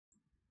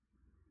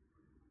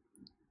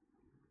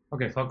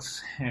Okay,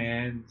 folks,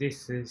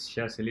 this is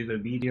just a little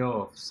video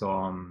of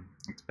some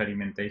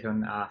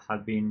experimentation I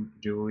have been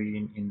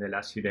doing in the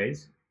last few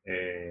days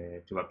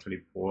to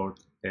actually port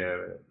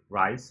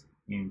RISE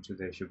into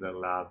the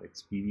JupyterLab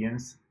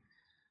experience.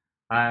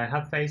 I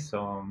have faced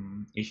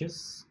some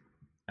issues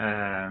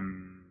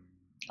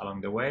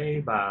along the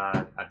way,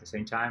 but at the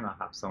same time, I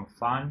have some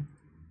fun,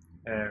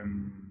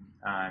 and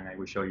I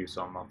will show you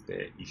some of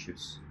the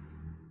issues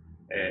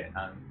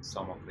and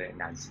some of the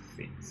nice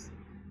things.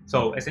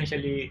 So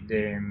essentially,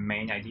 the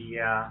main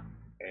idea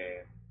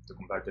to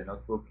convert the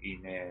notebook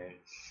in a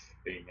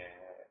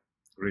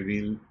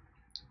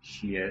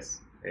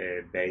Reveal.js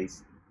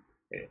based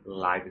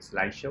live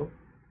slideshow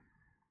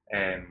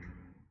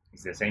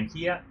is the same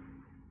here.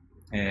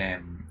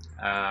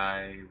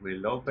 I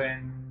will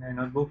open a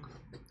notebook,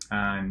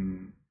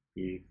 and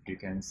if you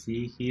can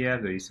see here,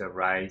 there is a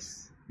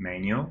RISE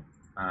menu,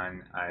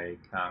 and I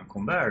can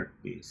convert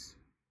this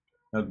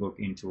notebook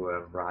into a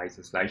RISE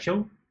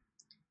slideshow.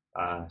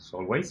 As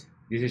always,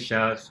 this is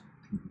just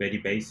very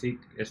basic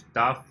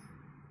stuff,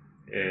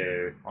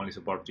 only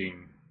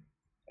supporting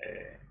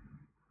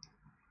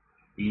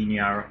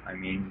linear,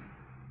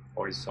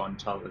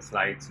 horizontal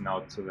slides,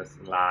 not to the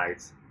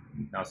slides,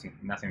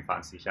 nothing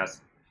fancy,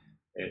 just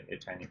a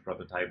tiny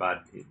prototype,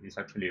 but it is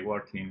actually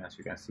working. As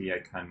you can see, I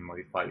can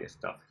modify the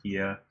stuff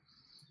here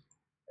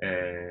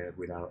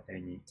without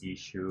any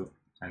issue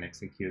and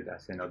execute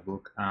as a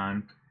notebook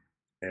and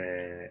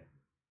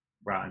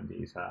run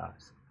this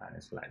as a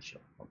slideshow.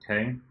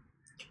 Okay,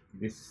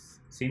 this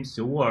seems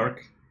to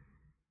work.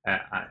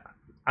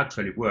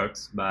 Actually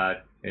works,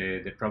 but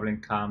the problem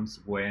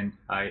comes when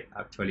I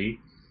actually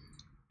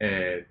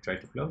try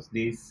to close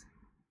this.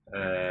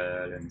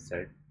 Let me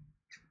say,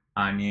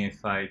 and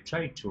if I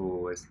try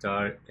to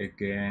start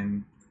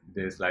again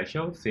the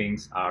slideshow,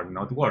 things are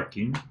not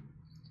working,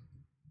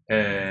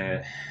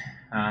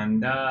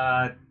 and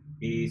that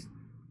is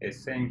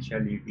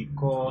essentially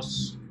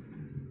because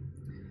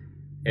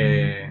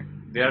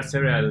there are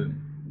several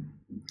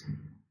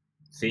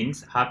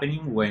things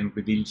happening when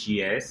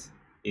Reveal.js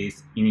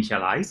is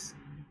initialized.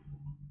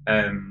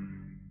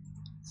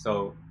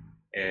 So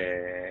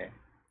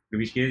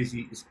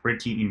Reveal.js is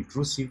pretty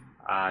intrusive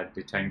at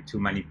the time to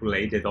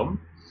manipulate the DOM,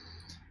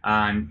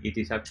 and it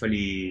is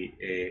actually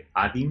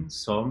adding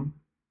some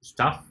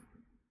stuff.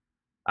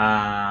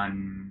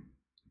 And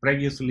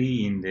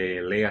previously in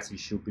the legacy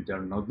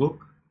Jupyter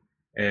notebook,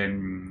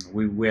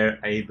 we were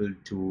able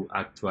to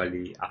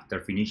actually, after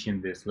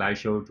finishing the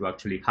slideshow, to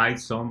actually hide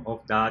some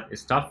of that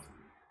stuff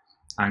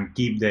and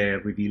keep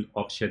the reveal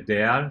object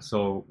there.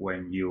 So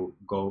when you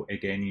go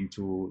again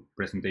into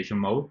presentation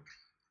mode,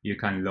 you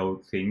can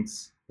load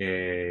things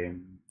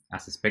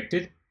as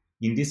expected.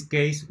 In this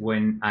case,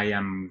 when I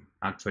am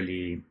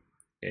actually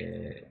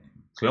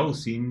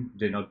closing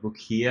the notebook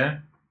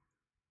here,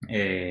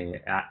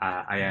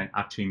 I am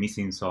actually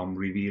missing some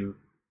reveal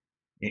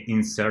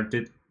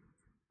inserted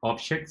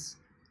objects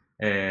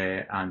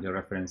and the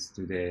reference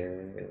to the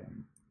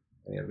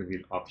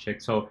reveal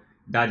object. So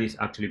that is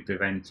actually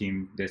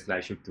preventing the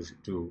slideshow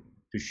to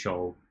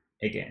show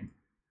again.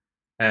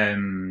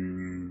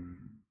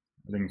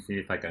 Let me see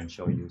if I can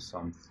show you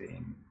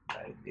something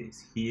like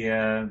this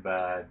here,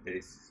 but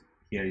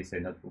here is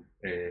a notebook,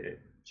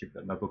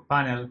 notebook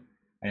panel,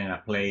 and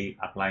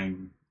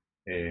applying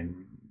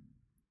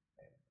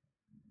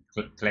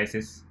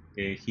classes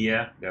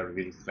here, the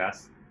reveal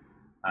class,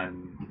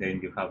 and then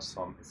you have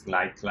some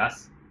slide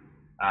class,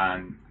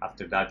 and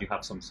after that you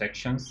have some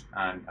sections,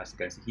 and as you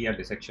can see here,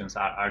 the sections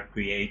are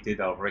created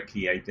or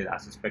recreated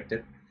as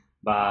expected,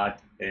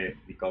 but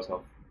because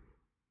of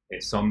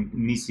some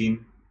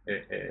missing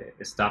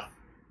stuff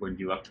when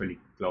you actually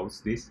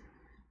close this,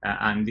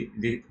 and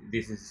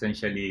this is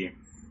essentially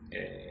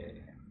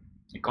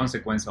a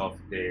consequence of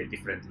the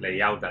different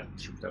layout that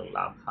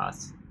JupyterLab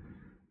has.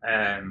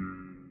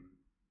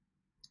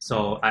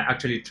 So I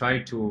actually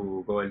tried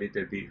to go a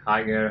little bit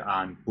higher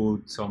and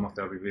put some of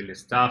the reveal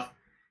stuff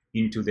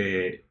into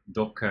the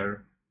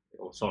Docker,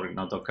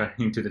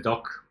 into the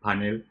doc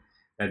panel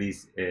that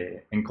is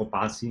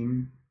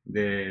encompassing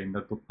the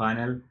notebook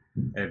panel,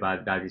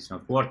 but that is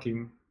not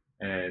working.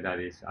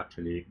 That is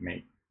actually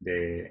make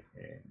the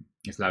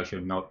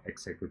slideshow not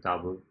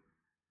executable.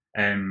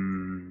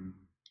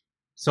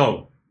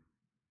 So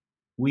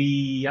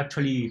we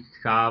actually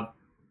have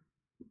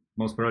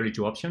most probably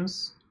two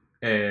options.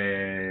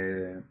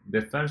 The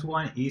first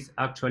one is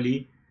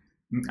actually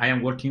I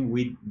am working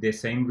with the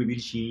same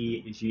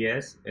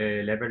Reveal.js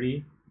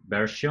library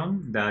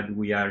version that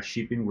we are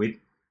shipping with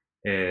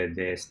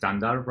the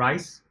standard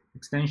RISE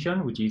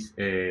extension, which is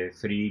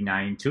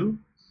 392.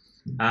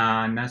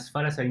 And as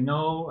far as I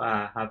know,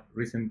 I have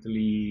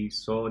recently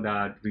saw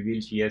that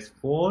Reveal.js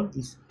 4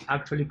 is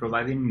actually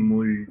providing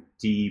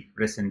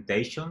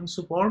multi-presentation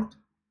support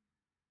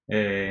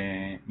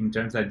in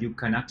terms that you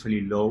can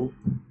actually load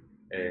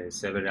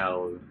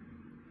several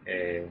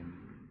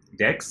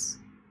decks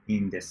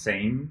in the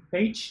same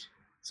page.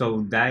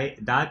 So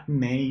that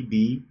may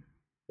be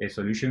a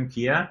solution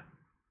here.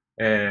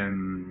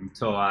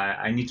 So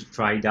I need to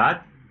try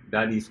that,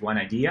 that is one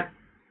idea.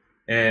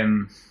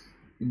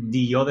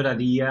 The other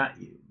idea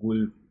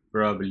will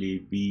probably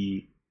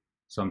be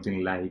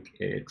something like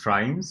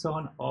trying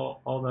some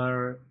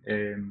other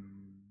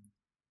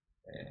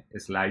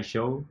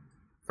slideshow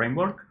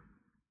framework.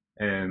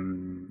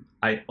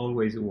 I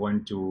always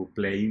want to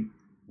play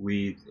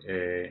with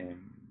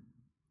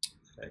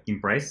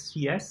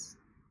Impress.js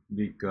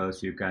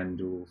because you can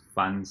do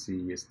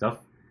fancy stuff.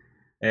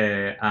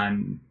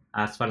 And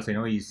as far as I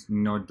know, it's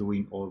not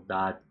doing all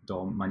that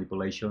DOM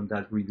manipulation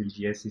that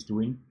Reveal.js is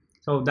doing.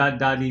 So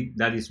that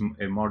is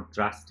a more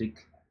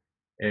drastic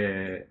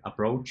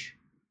approach,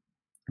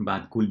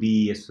 but could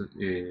be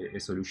a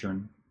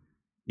solution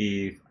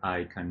if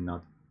I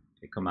cannot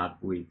come up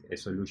with a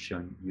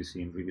solution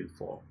using Reveal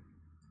 4.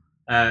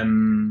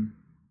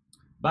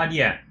 But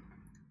yeah,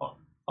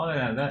 other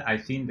than that, I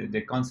think that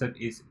the concept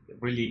is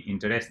really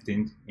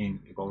interesting in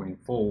going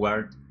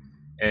forward.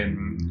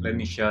 Let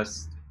me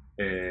just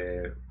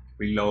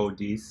reload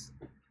this.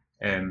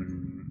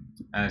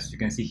 As you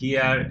can see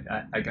here,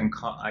 I can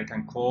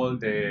call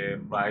the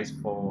RISE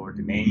for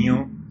the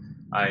menu.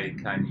 I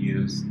can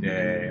use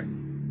the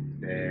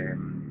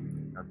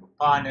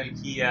panel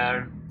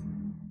here.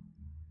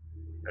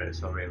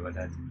 Sorry about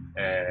that.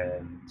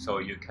 So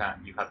you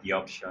have the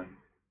option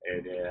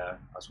there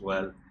as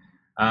well,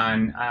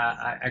 and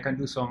I can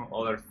do some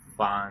other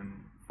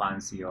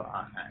fancy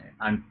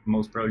and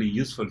most probably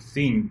useful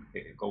thing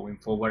going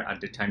forward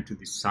at the time to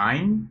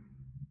design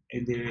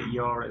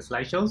your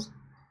slideshows,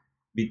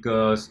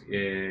 because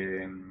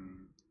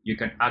you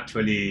can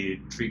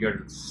actually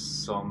trigger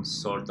some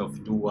sort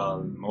of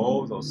dual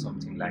mode or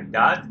something like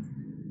that,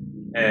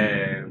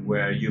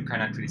 where you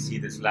can actually see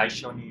the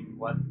slideshow in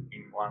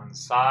one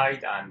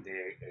side and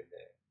the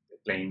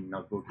plain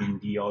notebook in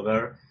the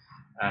other.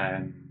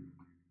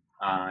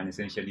 And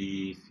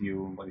essentially, if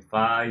you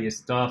modify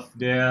stuff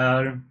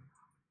there,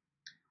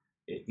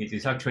 it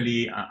is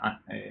actually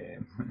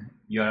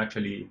you are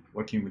actually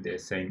working with the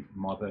same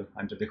model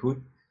under the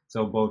hood.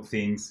 So both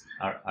things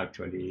are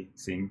actually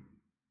synced.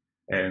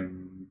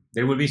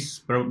 There will be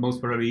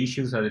most probably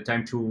issues at the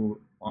time to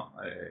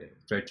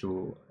try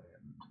to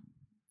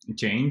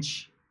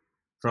change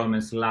from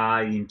a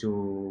slide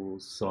into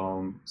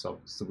some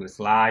super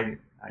slide,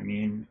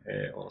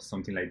 or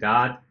something like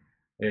that.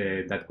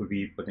 That could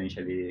be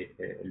potentially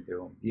a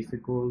little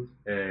difficult,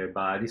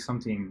 but it's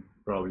something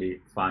probably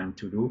fun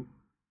to do,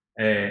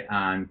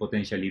 and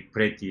potentially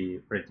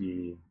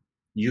pretty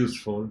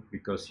useful,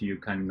 because you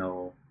can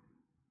know,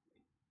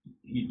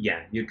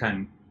 you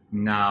can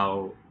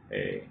now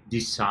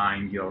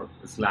design your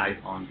slide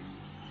on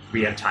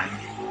real time.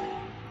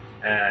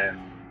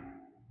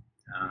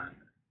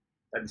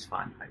 That is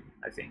fun,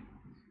 I think.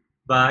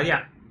 But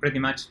yeah, pretty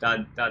much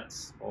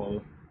that's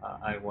all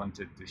I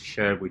wanted to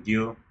share with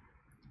you.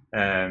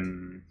 I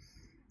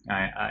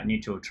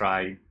need to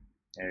try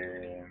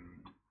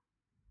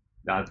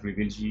that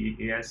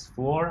Reveal.js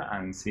 4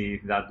 and see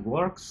if that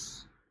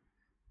works.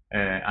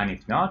 And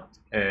if not,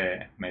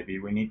 maybe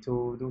we need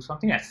to do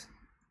something else.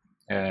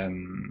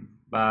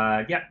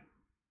 But yeah,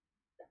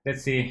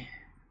 let's see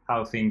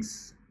how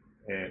things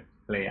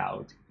play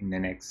out in the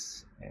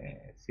next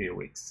few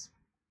weeks.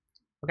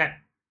 Okay,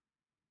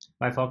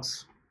 bye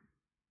folks.